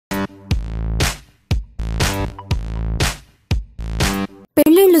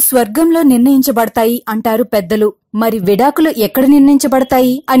స్వర్గంలో నిర్ణయించబడతాయి అంటారు పెద్దలు. మరి విడాకులు ఎక్కడ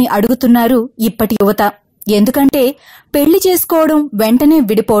నిర్ణయించబడతాయి అని అడుగుతున్నారు ఇప్పటి యువత. ఎందుకంటే పెళ్లి చేసుకోవడం, వెంటనే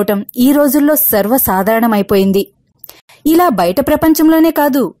విడిపోవటం ఈ రోజుల్లో సర్వసాధారణమైపోయింది. ఇలా బయట ప్రపంచంలోనే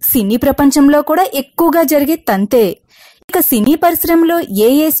కాదు, సినీ ప్రపంచంలో కూడా ఎక్కువగా జరిగే తంతే. ఇక సినీ పరిశ్రమలో ఏ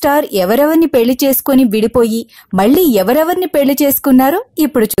స్టార్ ఎవరెవరిని పెళ్లి చేసుకుని విడిపోయి మళ్లీ ఎవరెవరిని పెళ్లి చేసుకున్నారో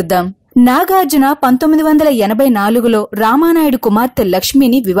ఇప్పుడు చూద్దాం. నాగార్జున 1984లో రామానాయుడు కుమార్తె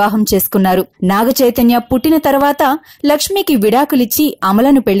లక్ష్మిని వివాహం చేసుకున్నారు. నాగ చైతన్య పుట్టిన తర్వాత లక్ష్మికి విడాకులిచ్చి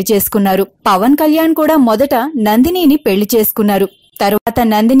అమలను పెళ్లి చేసుకున్నారు. పవన్ కళ్యాణ్ కూడా మొదట నందినిని పెళ్లి చేసుకున్నారు. తర్వాత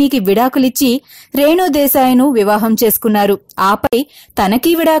నందినికి విడాకులిచ్చి రేణు దేశాయ్ను వివాహం చేసుకున్నారు. ఆపై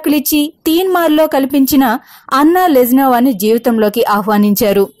తనకి విడాకులిచ్చి తీన్మార్లో కల్పించిన అన్నా లెజ్నోవాని జీవితంలోకి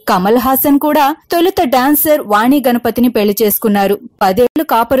ఆహ్వానించారు. కమల్ హాసన్ కూడా తొలుత డాన్సర్ వాణి గణపతిని పెళ్లి చేసుకున్నారు. 10 ఏళ్లు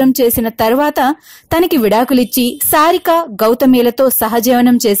కాపురం చేసిన తర్వాత తనకి విడాకులిచ్చి సారిక, గౌతమిలతో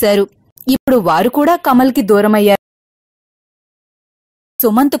సహజీవనం చేశారు. ఇప్పుడు వారు కూడా కమల్కి దూరమయ్యారు.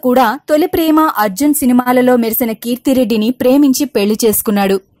 సుమంత్ కూడా తొలి ప్రేమ, అర్జున్ సినిమాలలో మెరిసిన కీర్తిరెడ్డిని ప్రేమించి పెళ్లి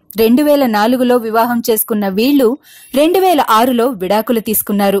చేసుకున్నాడు. 2004లో వివాహం చేసుకున్న వీళ్లు 2006లో విడాకులు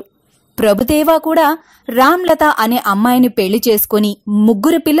తీసుకున్నారు. ప్రభుదేవా కూడా రామ్లత అనే అమ్మాయిని పెళ్లి చేసుకుని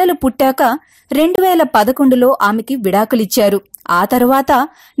 3 పిల్లలు పుట్టాక 2011లో ఆమెకి విడాకులిచ్చారు. ఆ తర్వాత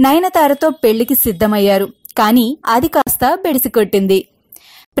నయనతారతో పెళ్లికి సిద్ధమయ్యారు. కానీ అది కాస్త బెడిసికొట్టింది.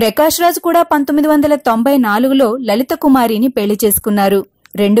 ప్రకాష్ రాజ్ కూడా 1994లో లలిత కుమారిని పెళ్లి చేసుకున్నారు.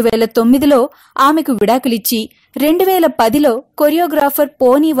 2009లో ఆమెకు విడాకులిచ్చి 2010లో కొరియోగ్రాఫర్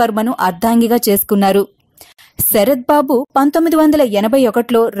పోనీ వర్మను అర్ధాంగిగా చేసుకున్నారు. శరత్ బాబు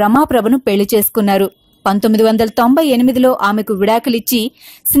 1981లో రమాప్రభను పెళ్లి చేసుకున్నారు. 1998లో ఆమెకు విడాకులిచ్చి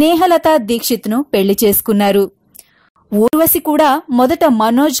స్నేహలత దీక్షిత్ను పెళ్లి చేసుకున్నారు. ఊర్వశి కూడా మొదట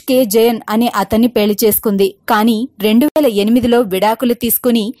మనోజ్ కె జయన్ అనే అతన్ని పెళ్లి చేసుకుంది. కానీ 2008లో విడాకులు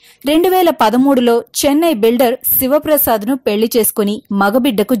తీసుకుని 2013లో చెన్నై బిల్డర్ శివప్రసాద్ను పెళ్లి చేసుకుని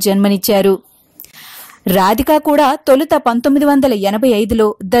మగబిడ్డకు జన్మనిచ్చారు. రాధిక కూడా తొలుత 1985లో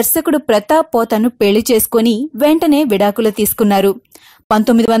దర్శకుడు ప్రతాప్ పోతన్ను పెళ్లి చేసుకుని వెంటనే విడాకులు తీసుకున్నారు.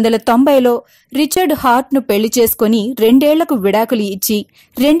 1990లో రిచర్డ్ హార్ట్ను పెళ్లి చేసుకుని 2 ఏళ్లకు విడాకులు ఇచ్చి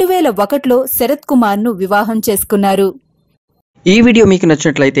 2001లో శరత్ కుమార్ను వివాహం చేసుకున్నారు. ఈ వీడియో మీకు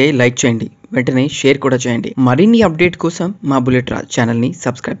నచ్చినట్లయితే లైక్ చేయండి, వెంటనే షేర్ కూడా చేయండి. మరిన్ని అప్డేట్ కోసం మా బుల్లెట్ రాజ్ ఛానల్ని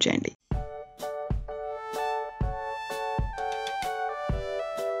సబ్స్క్రైబ్ చేయండి.